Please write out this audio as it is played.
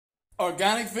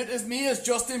Organic fit as me as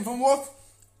Justin from work.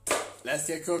 Let's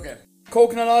get cooking.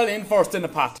 Coconut oil in first in the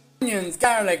pot. Onions,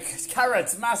 garlic,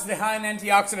 carrots, massively high in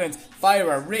antioxidants,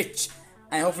 fibre, rich,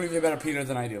 and hopefully you have a better peeler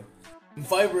than I do. And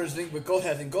fibre is linked with gut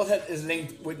health, and gut health is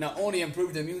linked with not only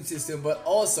improved immune system, but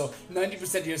also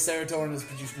 90% of your serotonin is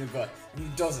produced in your gut. And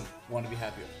who doesn't want to be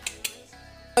happier?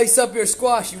 Slice up your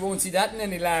squash, you won't see that in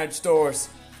any large stores.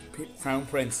 Crown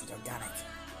Prince, it's organic.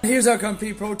 Here's our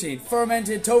complete protein.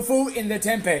 Fermented tofu in the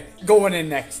tempeh, going in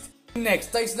next.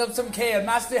 Next, dicing up some kale,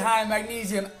 massively high in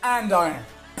magnesium and iron.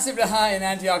 Massively high in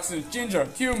antioxidants, ginger,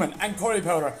 cumin and curry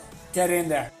powder. Get in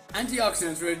there.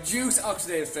 Antioxidants reduce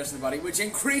oxidative stress in the body, which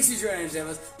increases your energy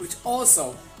levels, which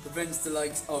also prevents the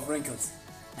likes of wrinkles.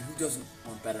 And who doesn't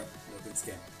want better, good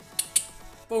skin?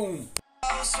 Boom.